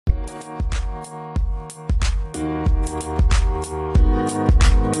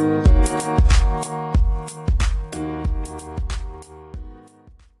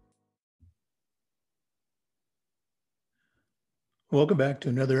Welcome back to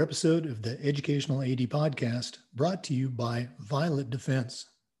another episode of the Educational AD Podcast, brought to you by Violet Defense.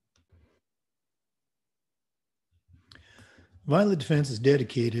 Violet Defense is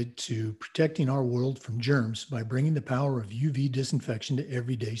dedicated to protecting our world from germs by bringing the power of UV disinfection to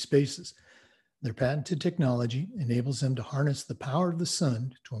everyday spaces. Their patented technology enables them to harness the power of the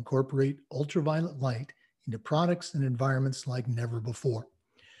sun to incorporate ultraviolet light into products and environments like never before.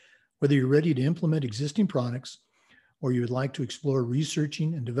 Whether you're ready to implement existing products or you would like to explore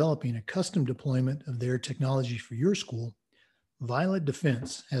researching and developing a custom deployment of their technology for your school, Violet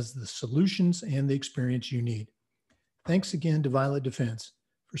Defense has the solutions and the experience you need. Thanks again to Violet Defense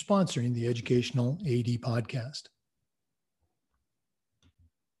for sponsoring the Educational AD Podcast.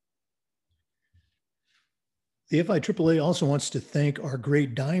 The FIAAA also wants to thank our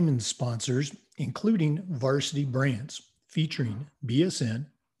great diamond sponsors, including Varsity Brands, featuring BSN,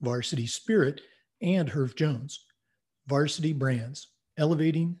 Varsity Spirit, and Herff Jones. Varsity Brands,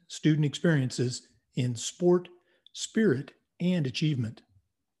 elevating student experiences in sport, spirit, and achievement.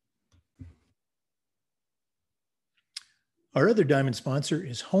 Our other diamond sponsor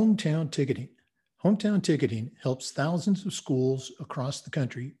is Hometown Ticketing. Hometown Ticketing helps thousands of schools across the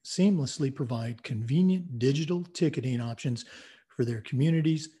country seamlessly provide convenient digital ticketing options for their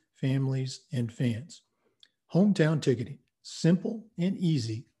communities, families, and fans. Hometown Ticketing, simple and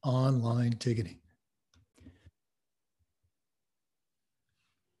easy online ticketing.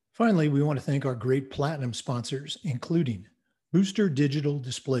 Finally, we want to thank our great platinum sponsors, including Booster Digital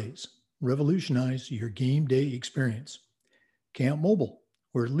Displays, revolutionize your game day experience. Camp Mobile,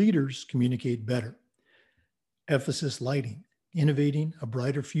 where leaders communicate better. Ephesus Lighting, innovating a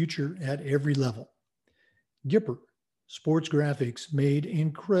brighter future at every level. Gipper, sports graphics made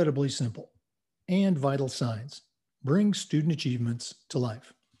incredibly simple. And Vital Signs, bring student achievements to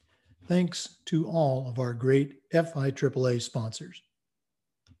life. Thanks to all of our great FIAAA sponsors.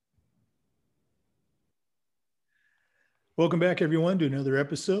 Welcome back, everyone, to another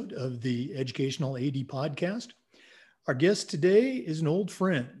episode of the Educational AD Podcast. Our guest today is an old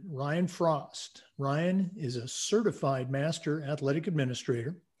friend, Ryan Frost. Ryan is a certified master athletic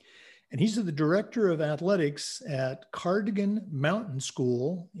administrator, and he's the director of athletics at Cardigan Mountain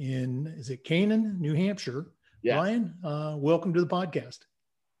School in, is it Canaan, New Hampshire? Yes. Ryan, welcome to the podcast.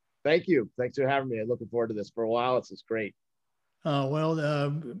 Thank you. Thanks for having me. I'm looking forward to this for a while. This is great.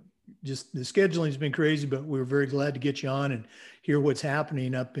 Just the scheduling has been crazy, but we're very glad to get you on and hear what's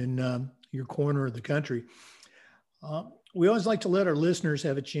happening up in your corner of the country. We always like to let our listeners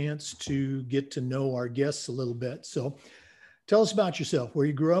have a chance to get to know our guests a little bit. So tell us about yourself, where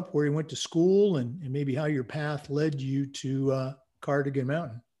you grew up, where you went to school, and maybe how your path led you to Cardigan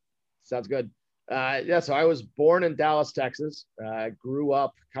Mountain. Sounds good. So I was born in Dallas, Texas. Grew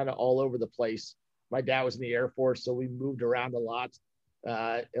up kind of all over the place. My dad was in the Air Force, so we moved around a lot.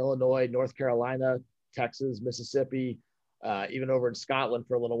 Illinois, North Carolina, Texas, Mississippi, even over in Scotland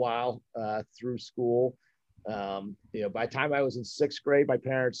for a little while through school. By the time I was in sixth grade, my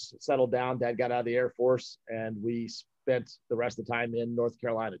parents settled down. Dad got out of the Air Force, and we spent the rest of the time in North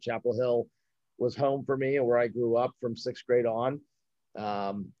Carolina. Chapel Hill was home for me and where I grew up from sixth grade on.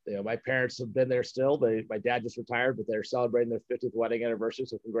 My parents have been there still. My dad just retired, but they're celebrating their 50th wedding anniversary.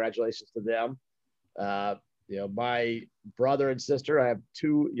 So congratulations to them. My brother and sister, I have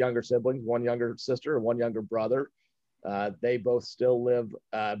two younger siblings, one younger sister and one younger brother. They both still live.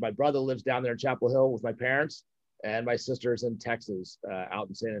 My brother lives down there in Chapel Hill with my parents, and my sister's in Texas, out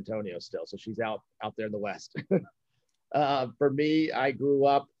in San Antonio still. So she's out there in the West. For me, I grew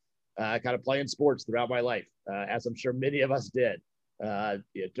up kind of playing sports throughout my life, as I'm sure many of us did.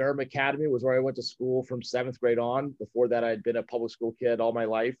 Durham Academy was where I went to school from seventh grade on. Before that, I'd been a public school kid all my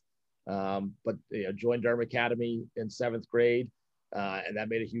life. But joined Durham Academy in seventh grade, and that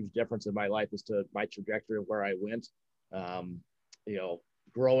made a huge difference in my life as to my trajectory of where I went.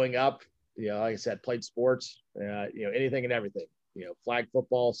 Growing up, like I said, played sports, anything and everything, flag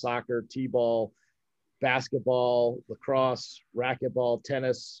football, soccer, t-ball, basketball, lacrosse, racquetball,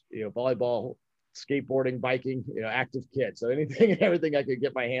 tennis, volleyball, skateboarding, biking, active kid. So anything and everything I could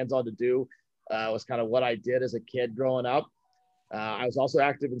get my hands on to do was kind of what I did as a kid growing up. I was also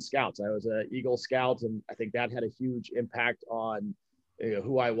active in Scouts. I was an Eagle Scout, and I think that had a huge impact on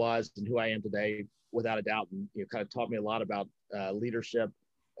who I was and who I am today, without a doubt. And kind of taught me a lot about leadership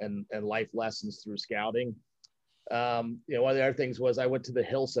and life lessons through scouting. One of the other things was I went to the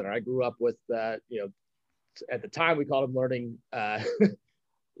Hill Center. I grew up with, at the time we called them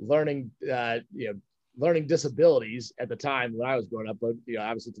learning learning disabilities at the time when I was growing up, but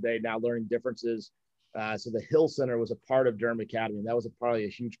obviously today now learning differences. So the Hill Center was a part of Durham Academy, and that was probably a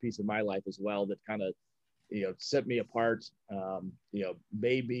huge piece of my life as well. That kind of set me apart.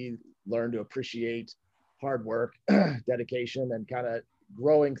 Made me learn to appreciate hard work, dedication, and kind of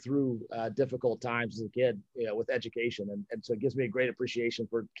growing through difficult times as a kid, with education. And so it gives me a great appreciation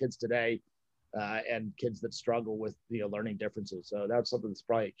for kids today, and kids that struggle with learning differences. So that's something that's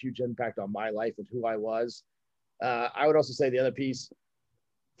probably a huge impact on my life and who I was. I would also say the other piece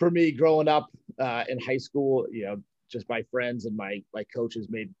for me growing up in high school, just my friends and my coaches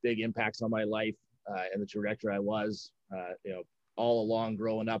made big impacts on my life and the trajectory I was. All along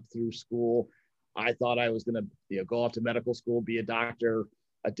growing up through school, I thought I was going to go off to medical school, be a doctor,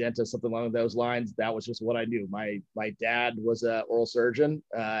 a dentist, something along those lines. That was just what I knew. My dad was an oral surgeon,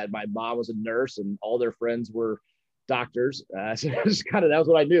 and my mom was a nurse, and all their friends were doctors. So that was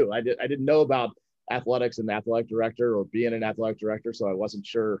what I knew. I didn't know about athletics and athletic director or being an athletic director, so I wasn't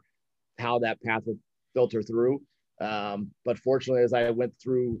sure how that path would filter through. But fortunately, as I went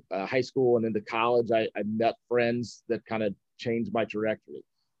through high school and into college, I met friends that kind of changed my trajectory.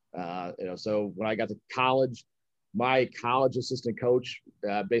 So when I got to college, my college assistant coach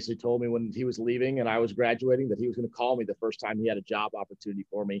basically told me when he was leaving and I was graduating that he was going to call me the first time he had a job opportunity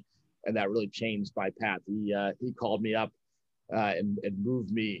for me. And that really changed my path. He called me up and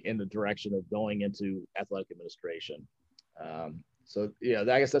moved me in the direction of going into athletic administration. I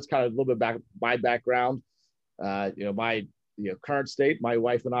guess that's kind of a little bit my background. My current state, my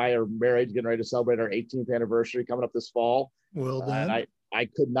wife and I are married, getting ready to celebrate our 18th anniversary coming up this fall. Well done. And I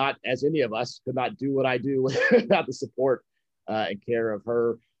could not, as any of us, could not do what I do without the support and care of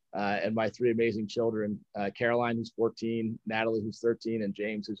her and my three amazing children, Caroline, who's 14, Natalie, who's 13, and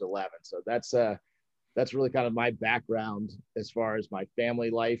James, who's 11. So that's really kind of my background as far as my family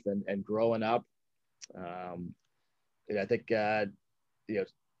life and growing up. I think,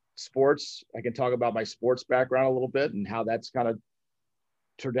 sports, I can talk about my sports background a little bit and how that's kind of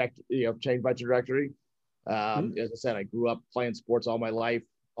changed my trajectory. As I said, I grew up playing sports all my life,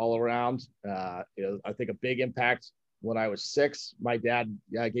 all around. I think a big impact when I was 6, my dad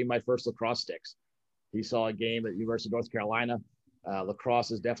gave me my first lacrosse sticks. He saw a game at University of North Carolina. Lacrosse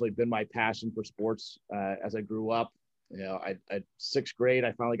has definitely been my passion for sports as I grew up. At 6th grade,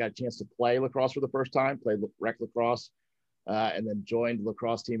 I finally got a chance to play lacrosse for the first time, played rec lacrosse, and then joined the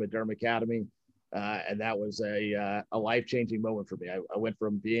lacrosse team at Durham Academy. And that was a life-changing moment for me. I went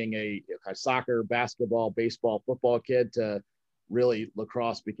from being a soccer, basketball, baseball, football kid to really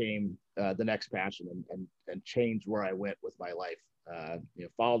lacrosse became the next passion and changed where I went with my life.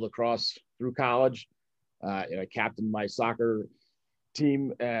 Followed lacrosse through college. I captained my soccer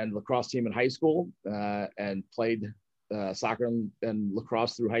team and lacrosse team in high school and played soccer and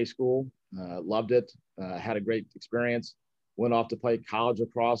lacrosse through high school. Loved it. Had a great experience. Went off to play college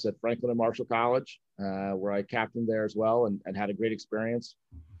lacrosse at Franklin and Marshall College, where I captained there as well and had a great experience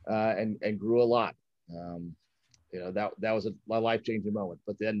and grew a lot. That was a life-changing moment.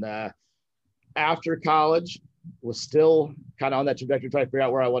 But then after college, was still kind of on that trajectory trying to figure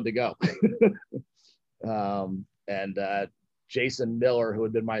out where I wanted to go. Jason Miller, who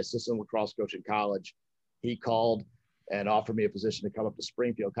had been my assistant lacrosse coach in college, he called and offered me a position to come up to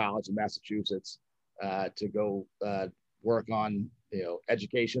Springfield College in Massachusetts to go work on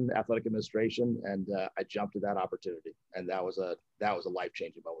education, athletic administration, and I jumped at that opportunity, and that was a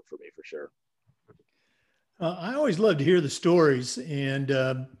life-changing moment for me for sure. I always love to hear the stories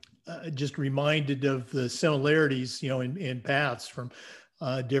and just reminded of the similarities, in paths from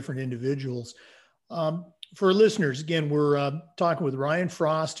different individuals. For listeners, again, we're talking with Ryan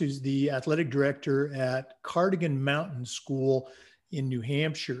Frost, who's the athletic director at Cardigan Mountain School in New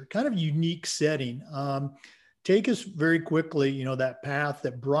Hampshire. Kind of unique setting. Take us very quickly, that path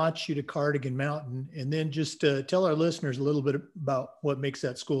that brought you to Cardigan Mountain, and then just tell our listeners a little bit about what makes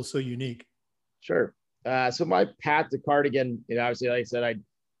that school so unique. Sure. So my path to Cardigan, obviously, like I said, I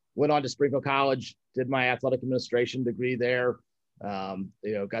went on to Springfield College, did my athletic administration degree there.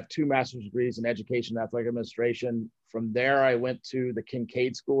 Got 2 master's degrees in education and athletic administration. From there, I went to the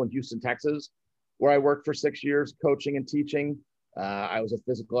Kincaid School in Houston, Texas, where I worked for 6 years coaching and teaching. I was a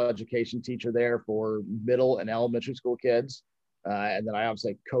physical education teacher there for middle and elementary school kids. And then I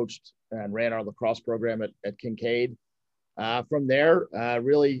obviously coached and ran our lacrosse program at Kincaid. From there,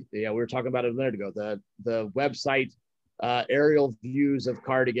 really, we were talking about it a minute ago, the website, aerial views of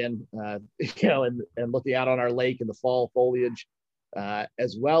Cardigan, and looking out on our lake in the fall foliage,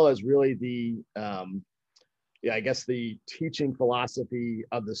 as well as really the teaching philosophy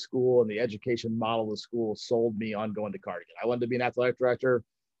of the school and the education model of the school sold me on going to Cardigan. I wanted to be an athletic director.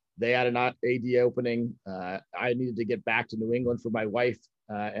 They had an AD opening. I needed to get back to New England for my wife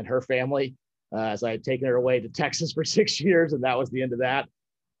and her family, as I had taken her away to Texas for 6 years, and that was the end of that.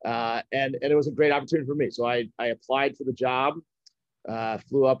 And it was a great opportunity for me. So I applied for the job,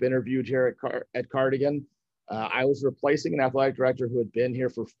 flew up, interviewed here at Cardigan. I was replacing an athletic director who had been here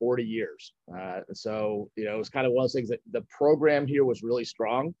for 40 years. So, you know, it was kind of one of those things that the program here was really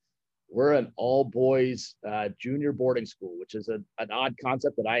strong. We're an all boys junior boarding school, which is an odd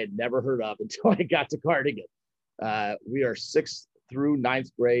concept that I had never heard of until I got to Cardigan. We are 6th through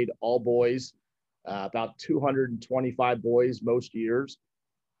 9th grade, all boys, about 225 boys most years.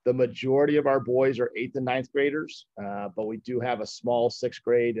 The majority of our boys are 8th and 9th graders, but we do have a small 6th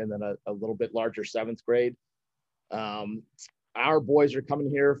grade and then a little bit larger 7th grade. Our boys are coming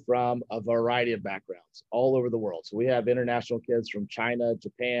here from a variety of backgrounds all over the world. So we have international kids from China,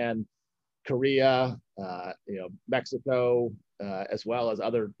 Japan, Korea, Mexico, as well as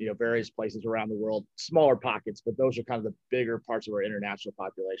other, various places around the world, smaller pockets, but those are kind of the bigger parts of our international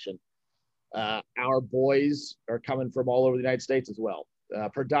population. Our boys are coming from all over the United States as well,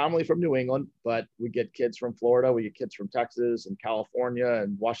 predominantly from New England, but we get kids from Florida, we get kids from Texas and California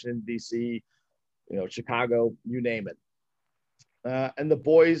and Washington, D.C., Chicago, you name it. And the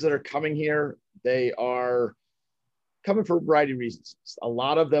boys that are coming here, they are coming for a variety of reasons. A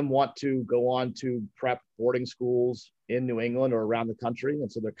lot of them want to go on to prep boarding schools in New England or around the country.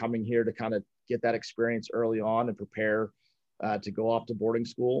 And so they're coming here to kind of get that experience early on and prepare to go off to boarding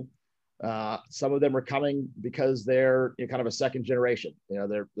school. Some of them are coming because they're kind of a second generation.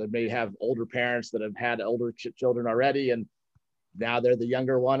 They may have older parents that have had older children already, and now they're the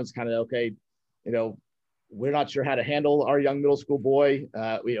younger one. It's kind of, okay, we're not sure how to handle our young middle school boy.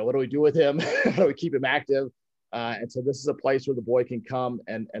 What do we do with him? How do we keep him active? And so this is a place where the boy can come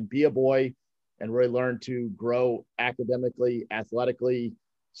and be a boy and really learn to grow academically, athletically,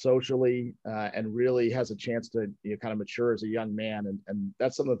 socially, and really has a chance to kind of mature as a young man. And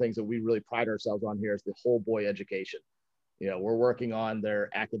that's some of the things that we really pride ourselves on here is the whole boy education. We're working on their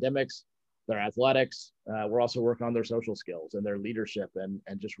academics, their athletics. We're also working on their social skills and their leadership and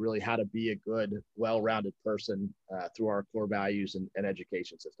just really how to be a good, well-rounded person through our core values and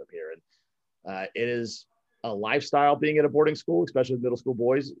education system here. And it is a lifestyle being at a boarding school, especially with middle school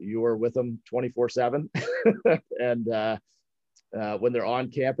boys. You are with them 24/7. And when they're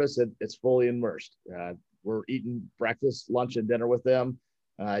on campus, it's fully immersed. We're eating breakfast, lunch, and dinner with them.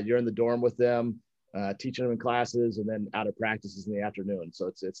 You're in the dorm with them, teaching them in classes, and then out of practices in the afternoon. So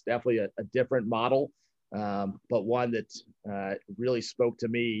it's definitely a different model, but one that really spoke to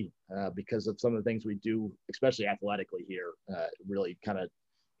me because of some of the things we do, especially athletically here, really kind of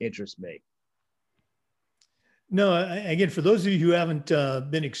interests me. No, again, for those of you who haven't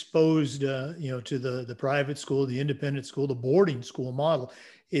been exposed, to the private school, the independent school, the boarding school model,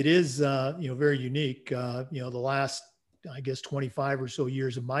 it is, very unique. The last, I guess, 25 or so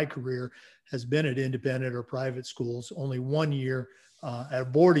years of my career has been at independent or private schools, only 1 year at a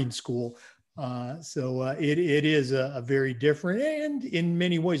boarding school. So it is a very different and in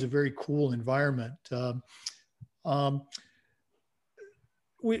many ways a very cool environment.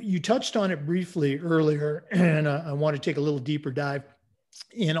 You touched on it briefly earlier, and I want to take a little deeper dive.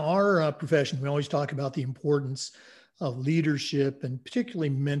 In our profession, we always talk about the importance of leadership and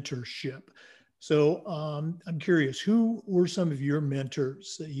particularly mentorship. So I'm curious, who were some of your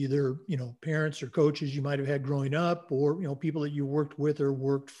mentors, either, parents or coaches you might have had growing up, or, people that you worked with or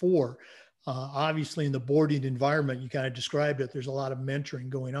worked for? Obviously, in the boarding environment, you kind of described it, there's a lot of mentoring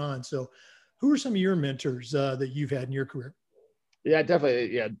going on. So who are some of your mentors that you've had in your career? Yeah,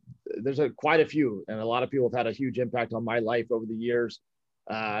 definitely. Yeah, there's quite a few, and a lot of people have had a huge impact on my life over the years.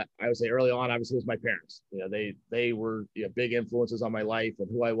 I would say early on, obviously, it was my parents. They were big influences on my life and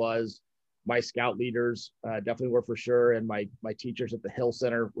who I was. My scout leaders definitely were for sure, and my teachers at the Hill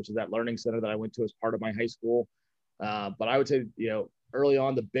Center, which is that learning center that I went to as part of my high school. But I would say, early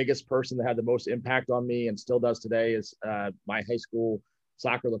on, the biggest person that had the most impact on me and still does today is my high school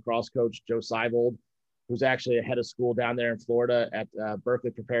soccer lacrosse coach, Joe Seibold, who's actually a head of school down there in Florida at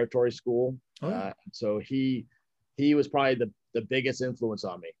Berkeley Preparatory School. Oh. So he was probably the biggest influence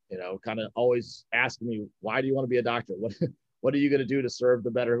on me, kind of always asking me, why do you want to be a doctor? What are you going to do to serve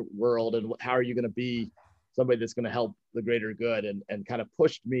the better world? And how are you going to be somebody that's going to help the greater good? And kind of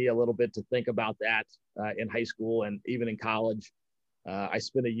pushed me a little bit to think about that in high school and even in college. I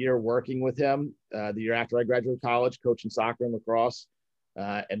spent a year working with him the year after I graduated college, coaching soccer and lacrosse.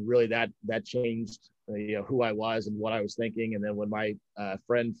 And really that changed who I was and what I was thinking. And then when my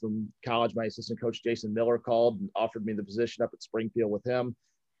friend from college, my assistant coach, Jason Miller, called and offered me the position up at Springfield with him,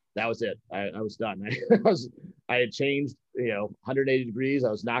 that was it. I was done. I had changed. 180 degrees.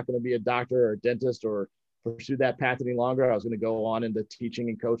 I was not going to be a doctor or a dentist or pursue that path any longer. I was going to go on into teaching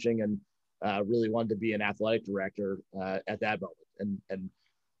and coaching, and really wanted to be an athletic director at that moment. And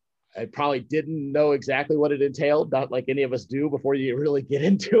I probably didn't know exactly what it entailed, not like any of us do before you really get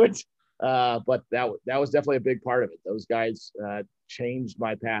into it. But that was definitely a big part of it. Those guys changed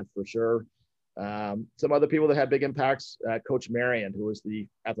my path for sure. Some other people that had big impacts, Coach Marion, who was the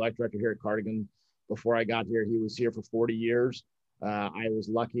athletic director here at Cardigan before I got here. He was here for 40 years. I was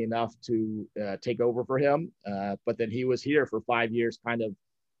lucky enough to take over for him. But then he was here for 5 years, kind of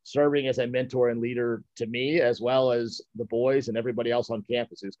serving as a mentor and leader to me, as well as the boys and everybody else on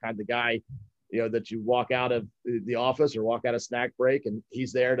campus. He was kind of the guy, that you walk out of the office or walk out of snack break, and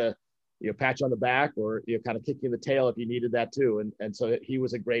he's there to, pat you on the back or, kind of kick you in the tail if you needed that too. And so he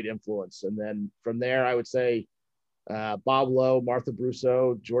was a great influence. And then from there, I would say Bob Lowe, Martha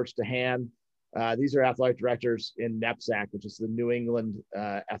Brousseau, George DeHaan. These are athletic directors in NEPSAC, which is the New England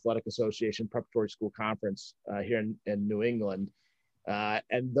Athletic Association Preparatory School Conference here in New England.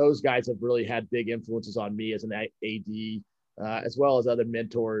 And those guys have really had big influences on me as an AD, as well as other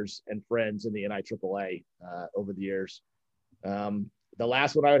mentors and friends in the NIAAA over the years. The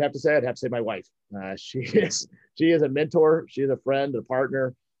last one I'd have to say my wife. She is a mentor. She is a friend, a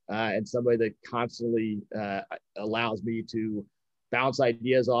partner, and somebody that constantly allows me to bounce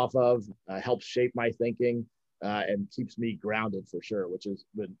ideas off of, helps shape my thinking, and keeps me grounded for sure, which has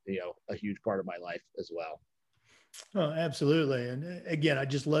been, a huge part of my life as well. Oh, absolutely. And again, I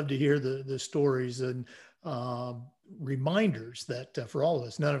just love to hear the stories and reminders that for all of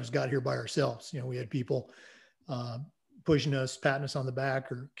us, none of us got here by ourselves. We had people pushing us, patting us on the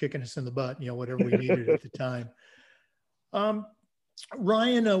back, or kicking us in the butt, whatever we needed at the time.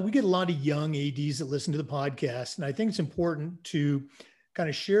 Ryan, we get a lot of young ADs that listen to the podcast, and I think it's important to kind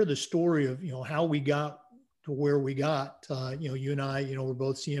of share the story of, how we got to where we got. You and I, we're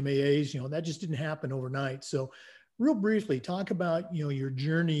both CMAAs, that just didn't happen overnight. So real briefly, talk about, your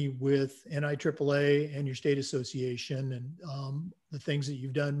journey with NIAAA and your state association and the things that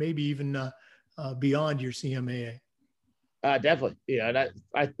you've done, maybe even beyond your CMAA. Definitely. And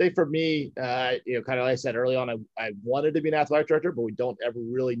I think for me, kind of like I said early on, I wanted to be an athletic director, but we don't ever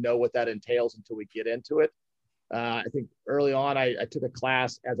really know what that entails until we get into it. I think early on, I took a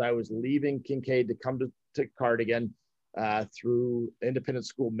class as I was leaving Kincaid to come to Cardigan through independent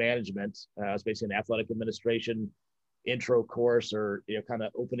school management. It was basically an athletic administration intro course, or, kind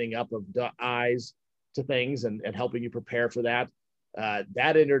of opening up of the eyes to things and helping you prepare for that.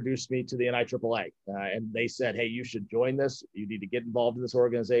 That introduced me to the NIAAA, and they said, hey, you should join this. You need to get involved in this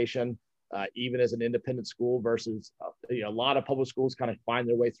organization, even as an independent school versus a lot of public schools kind of find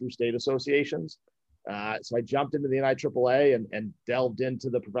their way through state associations. So I jumped into the NIAAA and delved into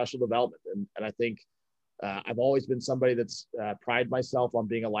the professional development. And I think I've always been somebody that's prided myself on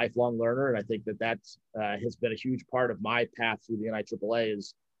being a lifelong learner. And I think that has been a huge part of my path through the NIAAA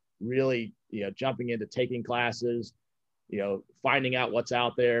is really, jumping into taking classes, finding out what's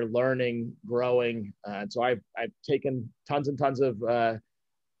out there, learning, growing. And so I've taken tons and tons of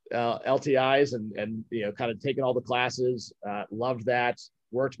LTIs and kind of taken all the classes, loved that,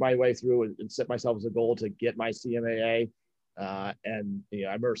 worked my way through and set myself as a goal to get my CMAA. And I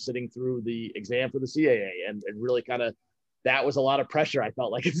remember sitting through the exam for the CAA and really kind of, that was a lot of pressure. I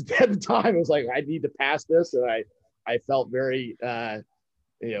felt like at the time, it was like, I need to pass this. And I felt very, I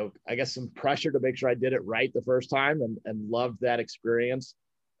guess some pressure to make sure I did it right the first time and loved that experience.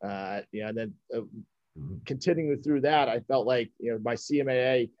 And then continuing through that, I felt like, my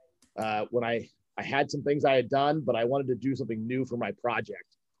CMAA, when I had some things I had done, but I wanted to do something new for my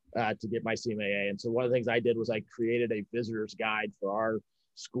project to get my CMAA. And so one of the things I did was I created a visitor's guide for our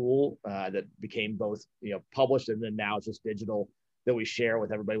school that became both, published, and then now it's just digital that we share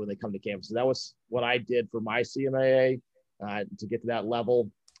with everybody when they come to campus. So that was what I did for my CMAA. To get to that level.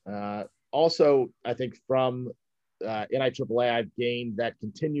 Also, I think from NIAAA, I've gained that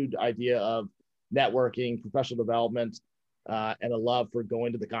continued idea of networking, professional development, and a love for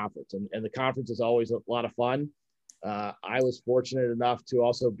going to the conference. And the conference is always a lot of fun. I was fortunate enough to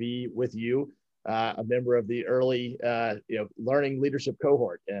also be with you, a member of the early, learning leadership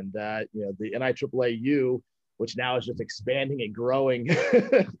cohort, and the NIAAA U, which now is just expanding and growing,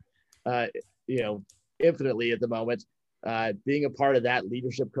 infinitely at the moment. Being a part of that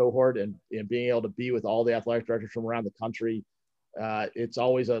leadership cohort and being able to be with all the athletic directors from around the country, it's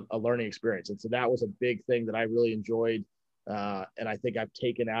always a learning experience. And so that was a big thing that I really enjoyed. And I think I've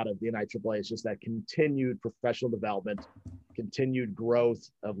taken out of the NIAAA. It's just that continued professional development, continued growth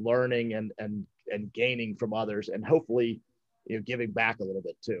of learning and gaining from others, and hopefully, giving back a little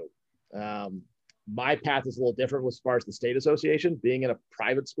bit too. my path is a little different as far as the state association. Being in a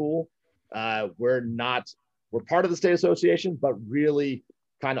private school, we're part of the state association, but really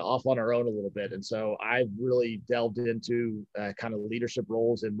kind of off on our own a little bit. And so I've really delved into kind of leadership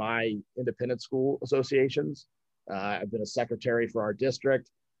roles in my independent school associations. I've been a secretary for our district.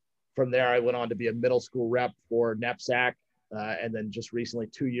 From there, I went on to be a middle school rep for NEPSAC. And then just recently,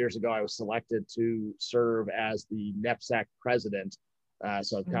 2 years ago, I was selected to serve as the NEPSAC president.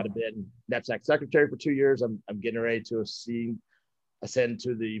 So I've kind of been NEPSAC secretary for 2 years. I'm getting ready to ascend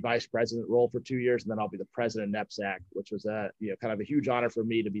to the vice president role for 2 years, and then I'll be the president of NEPSAC, which was kind of a huge honor for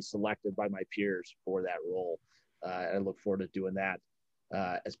me to be selected by my peers for that role. And I look forward to doing that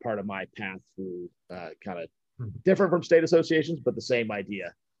as part of my path through kind of different from state associations, but the same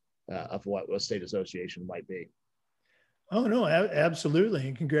idea of what a state association might be. Oh, no, absolutely.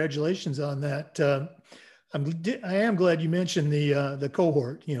 And congratulations on that. I am glad you mentioned the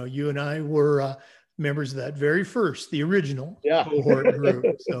cohort. You and I were members of that very first, the original cohort group.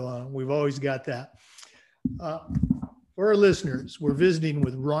 So we've always got that. For our listeners, we're visiting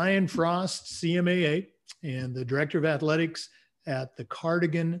with Ryan Frost, CMAA, and the Director of Athletics at the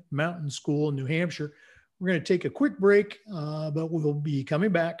Cardigan Mountain School in New Hampshire. We're going to take a quick break, but we'll be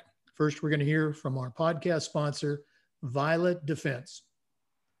coming back. First, we're going to hear from our podcast sponsor, Violet Defense.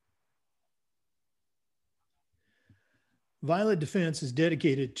 Violet Defense is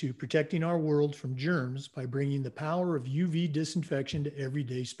dedicated to protecting our world from germs by bringing the power of UV disinfection to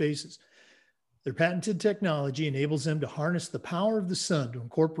everyday spaces. Their patented technology enables them to harness the power of the sun to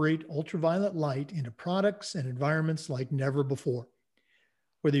incorporate ultraviolet light into products and environments like never before.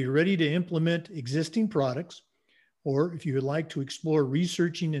 Whether you're ready to implement existing products, or if you would like to explore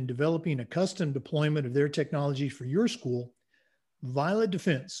researching and developing a custom deployment of their technology for your school, Violet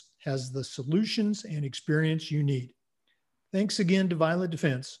Defense has the solutions and experience you need. Thanks again to Violet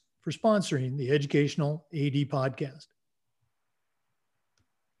Defense for sponsoring the Educational AD Podcast.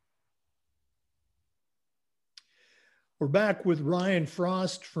 We're back with Ryan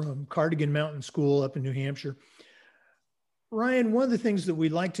Frost from Cardigan Mountain School up in New Hampshire. Ryan, one of the things that we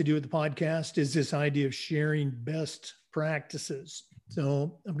like to do at the podcast is this idea of sharing best practices.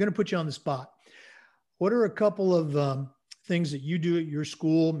 So I'm going to put you on the spot. What are a couple of things that you do at your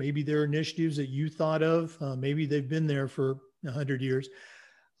school? Maybe there are initiatives that you thought of. Maybe they've been there for 100 years.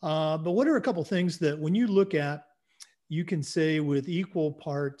 But what are a couple of things that when you look at, you can say with equal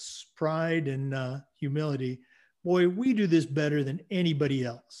parts pride and humility, boy, we do this better than anybody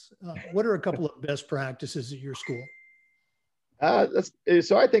else. What are a couple of best practices at your school?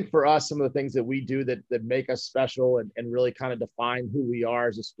 So I think for us, some of the things that we do that make us special and really kind of define who we are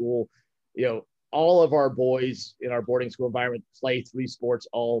as a school, all of our boys in our boarding school environment play 3 sports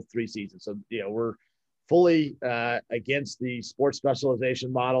all 3 seasons. So, we're fully against the sports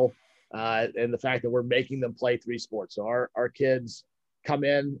specialization model and the fact that we're making them play 3 sports. So our kids come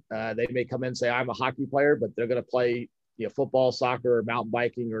in, they may come in and say, I'm a hockey player, but they're going to play football, soccer, or mountain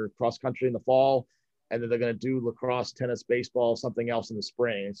biking or cross country in the fall. And then they're going to do lacrosse, tennis, baseball, something else in the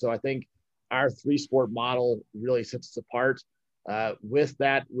spring. And so I think our 3-sport model really sets us apart. With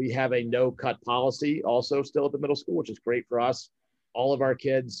that, we have a no-cut policy also still at the middle school, which is great for us. All of our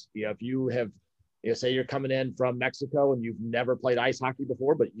kids, if you have, say you're coming in from Mexico and you've never played ice hockey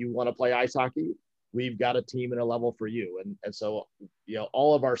before, but you want to play ice hockey, we've got a team and a level for you. And so,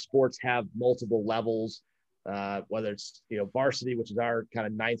 all of our sports have multiple levels. Whether it's varsity, which is our kind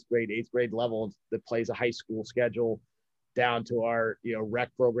of 9th grade, 8th grade level that plays a high school schedule, down to our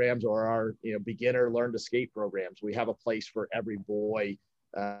rec programs or our beginner learn to skate programs. We have a place for every boy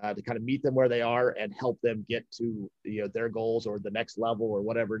to kind of meet them where they are and help them get to their goals or the next level or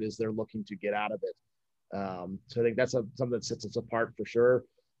whatever it is they're looking to get out of it. So I think that's something that sets us apart for sure.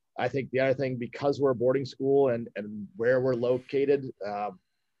 I think the other thing, because we're a boarding school and where we're located,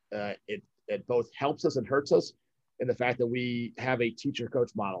 it both helps us and hurts us in the fact that we have a teacher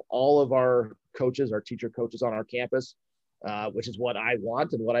coach model. All of our coaches are teacher coaches on our campus, which is what I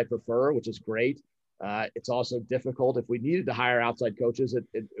want and what I prefer, which is great. It's also difficult. If we needed to hire outside coaches,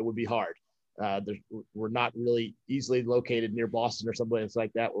 it would be hard. We're not really easily located near Boston or somewhere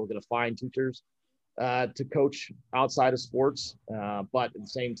like that. We're going to find teachers to coach outside of sports. But at the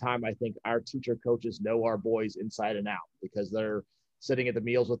same time, I think our teacher coaches know our boys inside and out because they're sitting at the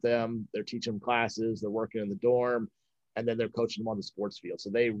meals with them, they're teaching them classes, they're working in the dorm, and then they're coaching them on the sports field.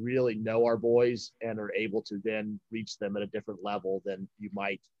 So they really know our boys and are able to then reach them at a different level than you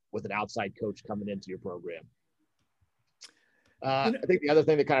might with an outside coach coming into your program. I think the other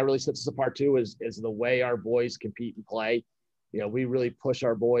thing that kind of really sets us apart too is the way our boys compete and play. We really push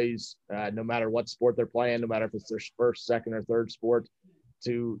our boys, no matter what sport they're playing, no matter if it's their first, second, or third sport,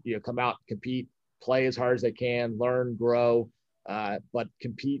 to come out and compete. play as hard as they can, learn, grow, but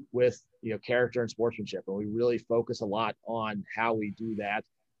compete with, character and sportsmanship. And we really focus a lot on how we do that.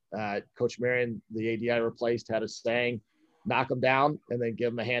 Coach Marion, the AD I replaced, had a saying, knock them down and then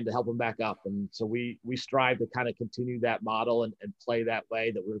give them a hand to help them back up. And so we strive to kind of continue that model and play that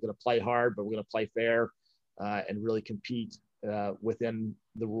way, that we're going to play hard, but we're going to play fair, and really compete within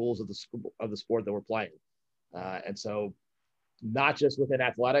the rules of the sport that we're playing. And so not just within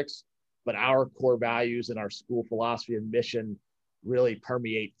athletics, but our core values and our school philosophy and mission really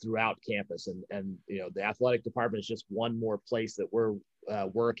permeate throughout campus. And the athletic department is just one more place that we're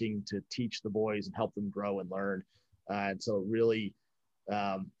working to teach the boys and help them grow and learn. And so really,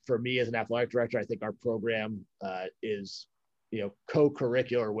 for me as an athletic director, I think our program is,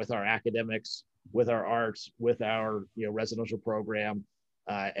 co-curricular with our academics, with our arts, with our, residential program,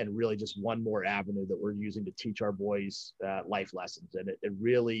 and really just one more avenue that we're using to teach our boys life lessons. And it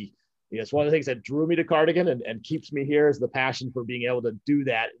really, it's one of the things that drew me to Cardigan and keeps me here, is the passion for being able to do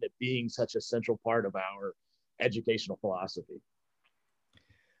that, and it being such a central part of our educational philosophy.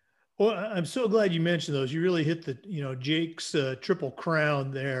 Well, I'm so glad you mentioned those. You really hit the, Jake's triple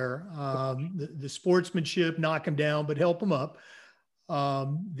crown there. The sportsmanship, knock him down, but help him up.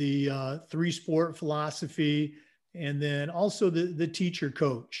 The three-sport philosophy, and then also the teacher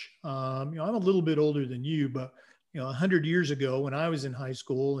coach. I'm a little bit older than you, but 100 years ago when I was in high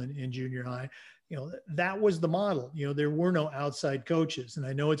school and in junior high, that was the model. There were no outside coaches, and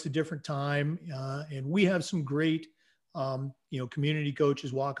I know it's a different time, and we have some great, community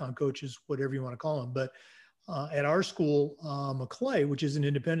coaches, walk-on coaches, whatever you want to call them. But at our school, Maclay, which is an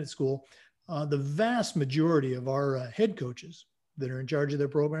independent school, the vast majority of our head coaches that are in charge of their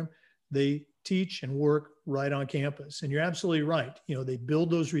program, they teach and work right on campus. And you're absolutely right. They build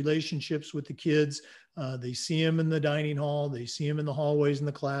those relationships with the kids. They see them in the dining hall. They see them in the hallways, in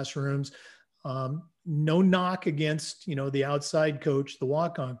the classrooms. No knock against, the outside coach, the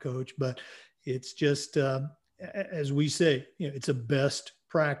walk-on coach, but it's just, as we say, it's a best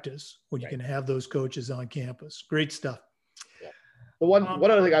practice when you can have those coaches on campus. Great stuff. Yeah. The one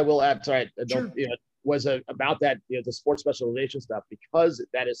other thing I will add, sorry, sure. Was about that, the sports specialization stuff, because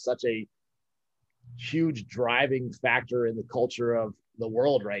that is such a huge driving factor in the culture of the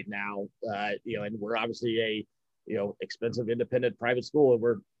world right now. And we're obviously a, expensive independent private school, and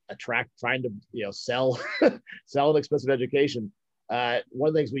we're trying to, sell an expensive education. One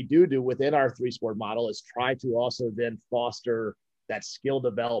of the things we do within our three-sport model is try to also then foster that skill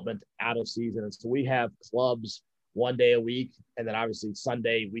development out of season. And so we have clubs one day a week, and then obviously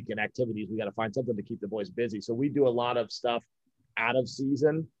Sunday weekend activities. We got to find something to keep the boys busy. So we do a lot of stuff out of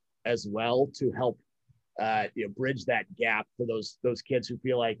season as well to help bridge that gap for those kids who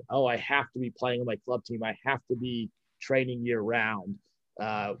feel like, oh, I have to be playing on my club team, I have to be training year round.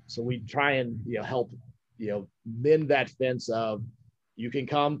 So we try and help mend that fence of, you can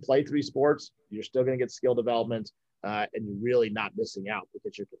come play three sports, you're still going to get skill development, and you're really not missing out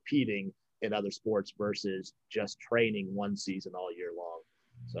because you're competing in other sports versus just training one season all year long.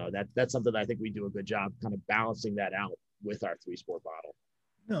 So that's something that I think we do a good job kind of balancing that out with our three-sport model.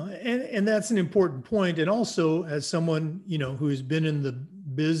 No, and that's an important point. And also, as someone, who's been in the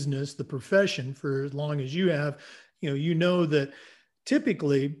business, the profession for as long as you have, that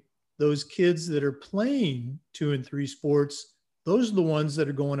typically those kids that are playing 2 and 3 sports, those are the ones that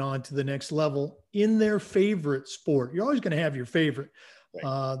are going on to the next level in their favorite sport. You're always going to have your favorite.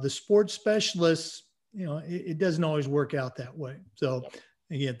 Right. The sports specialists, it doesn't always work out that way. So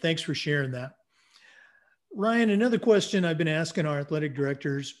again, thanks for sharing that. Ryan, another question I've been asking our athletic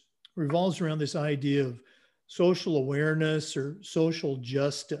directors revolves around this idea of social awareness or social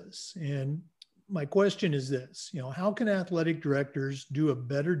justice. And my question is this, how can athletic directors do a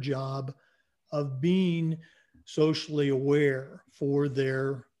better job of being socially aware for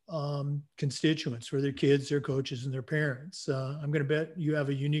their constituents, for their kids, their coaches, and their parents? I'm going to bet you have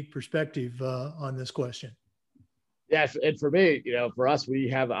a unique perspective on this question. Yeah, and for me, for us, we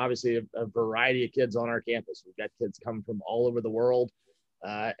have obviously a variety of kids on our campus. We've got kids coming from all over the world,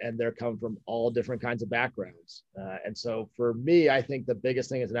 and they're coming from all different kinds of backgrounds. And so for me, I think the biggest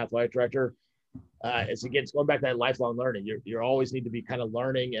thing as an athletic director is, again, it's going back to that lifelong learning. You always need to be kind of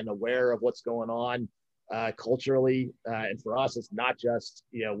learning and aware of what's going on culturally. And for us, it's not just,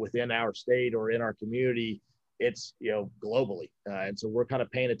 within our state or in our community, it's, globally. And so we're kind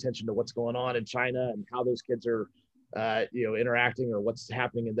of paying attention to what's going on in China and how those kids are, interacting, or what's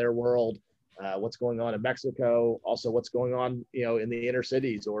happening in their world, what's going on in Mexico, also what's going on, in the inner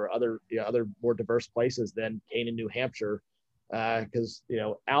cities or other more diverse places than Canaan, New Hampshire. Because,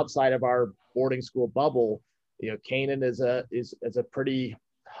 outside of our boarding school bubble, Canaan is a pretty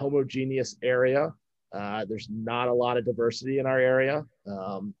homogeneous area. There's not a lot of diversity in our area.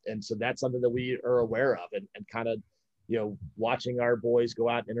 And so that's something that we are aware of, and kind of, watching our boys go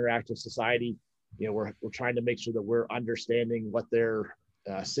out and interact with society. We're trying to make sure that we're understanding what they're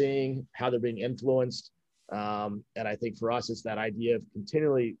seeing, how they're being influenced. And I think for us, it's that idea of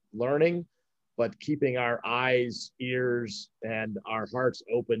continually learning, but keeping our eyes, ears, and our hearts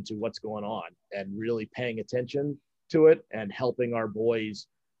open to what's going on, and really paying attention to it, and helping our boys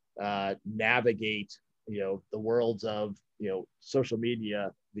navigate, the worlds of, social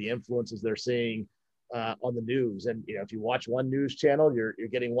media, the influences they're seeing on the news. And, if you watch one news channel, you're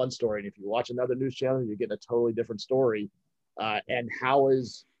getting one story. And if you watch another news channel, you're getting a totally different story. And how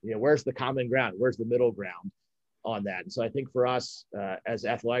is, where's the common ground? Where's the middle ground on that? And so I think for us as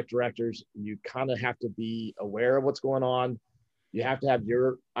athletic directors, you kind of have to be aware of what's going on. You have to have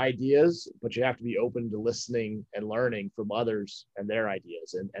your ideas, but you have to be open to listening and learning from others and their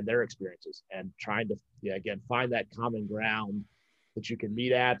ideas and their experiences, and trying to, again, find that common ground that you can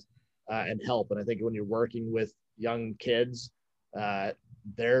meet at and help. And I think when you're working with young kids,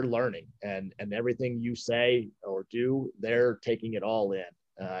 they're learning, and everything you say or do, they're taking it all in.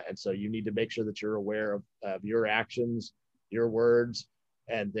 And so you need to make sure that you're aware of your actions, your words.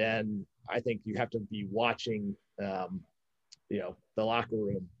 And then I think you have to be watching, the locker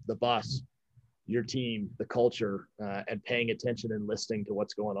room, the bus, your team, the culture, and paying attention and listening to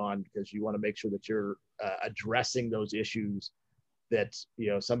what's going on, because you want to make sure that you're addressing those issues that,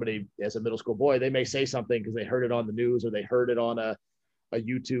 somebody as a middle school boy, they may say something because they heard it on the news, or they heard it on a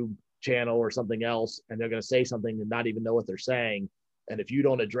YouTube channel or something else, and they're going to say something and not even know what they're saying. And if you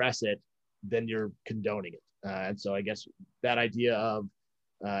don't address it, then you're condoning it. And so I guess that idea of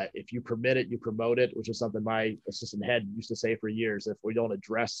if you permit it, you promote it, which is something my assistant head used to say for years. If we don't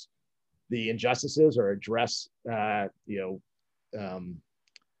address the injustices or address,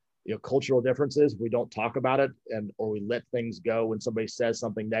 cultural differences, if we don't talk about it, or we let things go when somebody says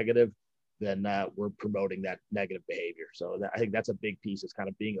something negative, then we're promoting that negative behavior. So I think that's a big piece, is kind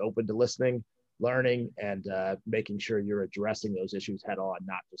of being open to listening, learning, and making sure you're addressing those issues head on,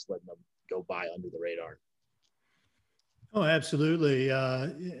 not just letting them go by under the radar. Oh, absolutely.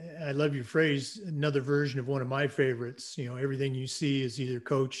 I love your phrase, another version of one of my favorites. Everything you see is either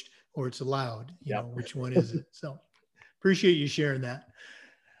coached or it's allowed. Which one is it? So appreciate you sharing that.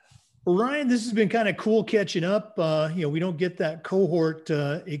 Well, Ryan, this has been kind of cool catching up. We don't get that cohort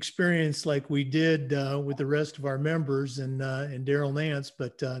experience like we did with the rest of our members and Daryl Nance,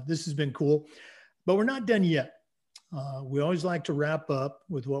 but this has been cool. But we're not done yet. We always like to wrap up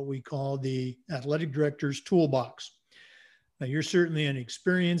with what we call the athletic director's toolbox. Now, you're certainly an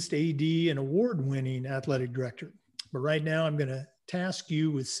experienced AD and award-winning athletic director, but right now I'm going to task you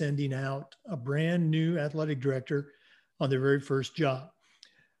with sending out a brand new athletic director on their very first job.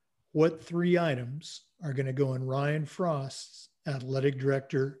 What 3 items are going to go in Ryan Frost's athletic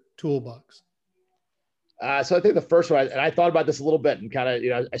director toolbox? So I think the first one, and I thought about this a little bit, and kind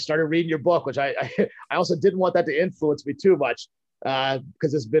of, I started reading your book, which I also didn't want that to influence me too much,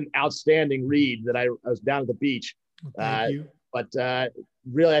 because it's been outstanding read that I was down at the beach. Thank you. But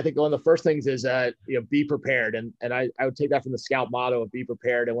really, I think one of the first things is, be prepared. And I would take that from the Scout motto of be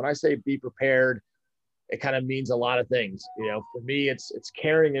prepared. And when I say be prepared, it kind of means a lot of things. For me, it's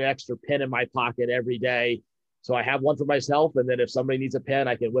carrying an extra pen in my pocket every day. So I have one for myself. And then if somebody needs a pen,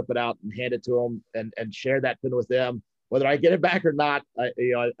 I can whip it out and hand it to them and share that pen with them. Whether I get it back or not,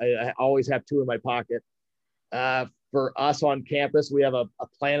 I always have 2 in my pocket. For us on campus, we have a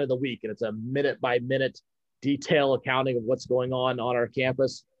plan of the week, and it's a minute-by-minute detail accounting of what's going on our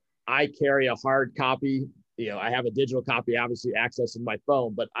campus. I carry a hard copy. I have a digital copy, obviously accessing my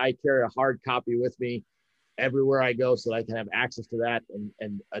phone, but I carry a hard copy with me everywhere I go so that I can have access to that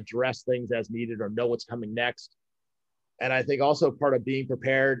and address things as needed or know what's coming next. And I think also part of being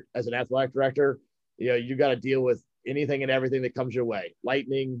prepared as an athletic director, you got to deal with anything and everything that comes your way.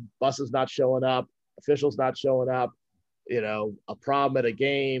 Lightning, buses not showing up, officials not showing up, a problem at a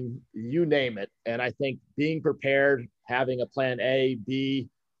game, you name it. And I think being prepared, having a plan A, B,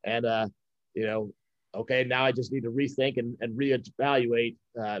 and, okay, now I just need to rethink and reevaluate.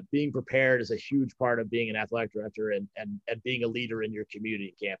 Being prepared is a huge part of being an athletic director and being a leader in your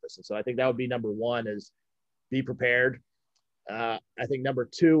community and campus. And so I think that would be number 1, is be prepared. I think number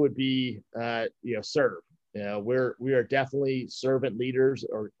 2 would be, serve. We are definitely servant leaders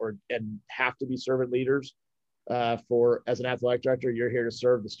and have to be servant leaders. As an athletic director, you're here to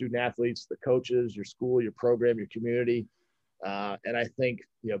serve the student athletes, the coaches, your school, your program, your community. And I think,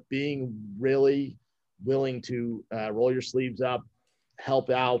 being really willing to roll your sleeves up, help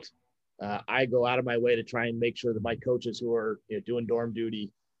out. I go out of my way to try and make sure that my coaches who are doing dorm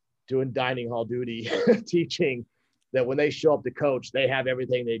duty doing dining hall duty, teaching that when they show up to coach, they have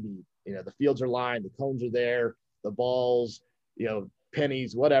everything they need. The fields are lined, the cones are there, the balls,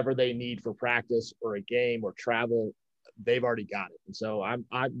 pennies, whatever they need for practice or a game or travel, they've already got it. And so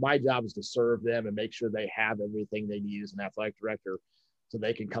my job is to serve them and make sure they have everything they need as an athletic director, so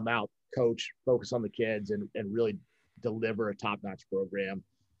they can come out, coach, focus on the kids, and really deliver a top-notch program.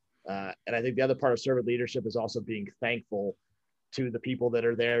 And I think the other part of servant leadership is also being thankful to the people that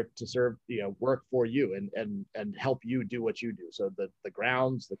are there to serve, work for you and help you do what you do. So the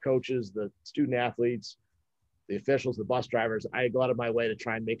grounds, the coaches, the student athletes, the officials, the bus drivers, I go out of my way to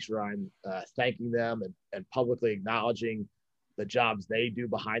try and make sure I'm thanking them and publicly acknowledging the jobs they do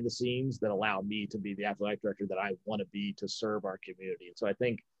behind the scenes that allow me to be the athletic director that I want to be to serve our community. And so I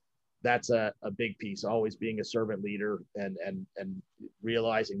think that's a big piece, always being a servant leader and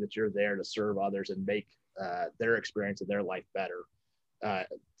realizing that you're there to serve others and make their experience of their life better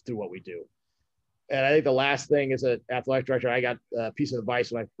through what we do. And I think the last thing as an athletic director, I got a piece of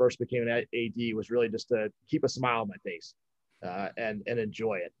advice when I first became an AD was really just to keep a smile on my face and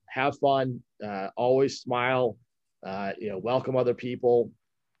enjoy it. Have fun, always smile, welcome other people.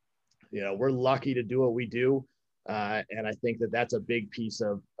 We're lucky to do what we do. And I think that that's a big piece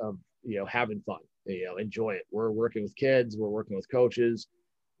of having fun, enjoy it. We're working with kids, we're working with coaches.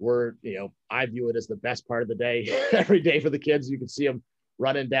 I view it as the best part of the day every day for the kids. You can see them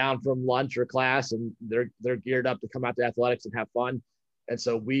running down from lunch or class, and they're geared up to come out to athletics and have fun. And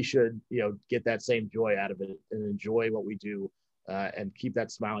so we should, get that same joy out of it and enjoy what we do and keep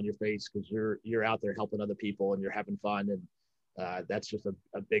that smile on your face, because you're out there helping other people and you're having fun. And that's just a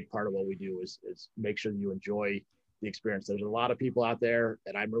big part of what we do is make sure that you enjoy the experience. There's a lot of people out there.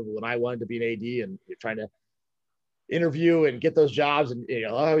 And I remember when I wanted to be an AD and you're trying to interview and get those jobs and, you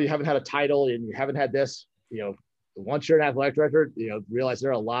haven't had a title and you haven't had this, once you're an athletic director, realize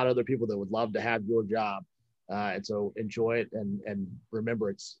there are a lot of other people that would love to have your job. And so enjoy it and remember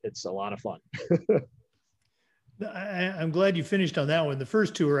it's a lot of fun. I'm glad you finished on that one. The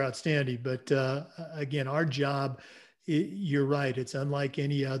first two are outstanding, but again, our job, you're right. It's unlike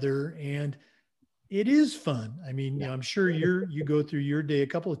any other, and it is fun. I mean, I'm sure you go through your day a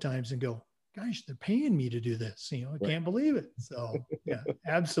couple of times and go, gosh, they're paying me to do this. I can't believe it. So yeah,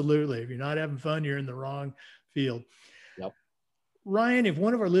 absolutely. If you're not having fun, you're in the wrong field. Yep. Ryan, if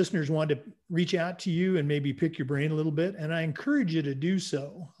one of our listeners wanted to reach out to you and maybe pick your brain a little bit, and I encourage you to do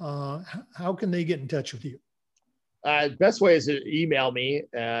so, how can they get in touch with you? Best way is to email me.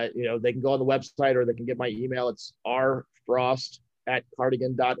 They can go on the website or they can get my email. It's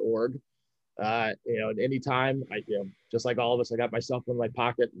rfrost@cardigan.org. At any time, just like all of us, I got my cell phone in my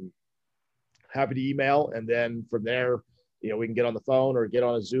pocket and happy to email. And then from there, we can get on the phone or get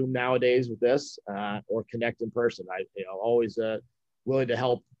on a Zoom nowadays with this or connect in person. Always willing to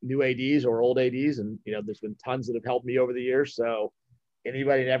help new ADs or old ADs. And, there's been tons that have helped me over the years. So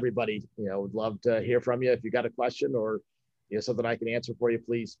anybody and everybody, would love to hear from you. If you got a question or, something I can answer for you,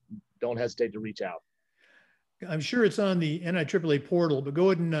 please don't hesitate to reach out. I'm sure it's on the NIAAA portal, but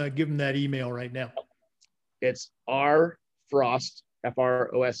go ahead and give them that email right now. It's rfrost,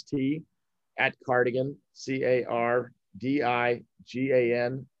 F-R-O-S-T, @Cardigan,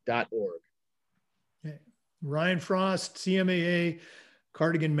 CARDIGAN.org. Okay. Ryan Frost, CMAA,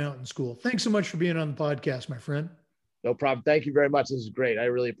 Cardigan Mountain School. Thanks so much for being on the podcast, my friend. No problem. Thank you very much. This is great. I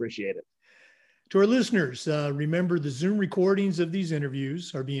really appreciate it. To our listeners, remember the Zoom recordings of these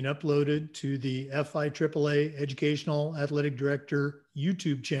interviews are being uploaded to the FIAAA Educational Athletic Director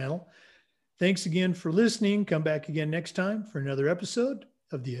YouTube channel. Thanks again for listening. Come back again next time for another episode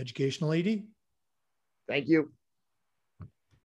of The Educational AD. Thank you.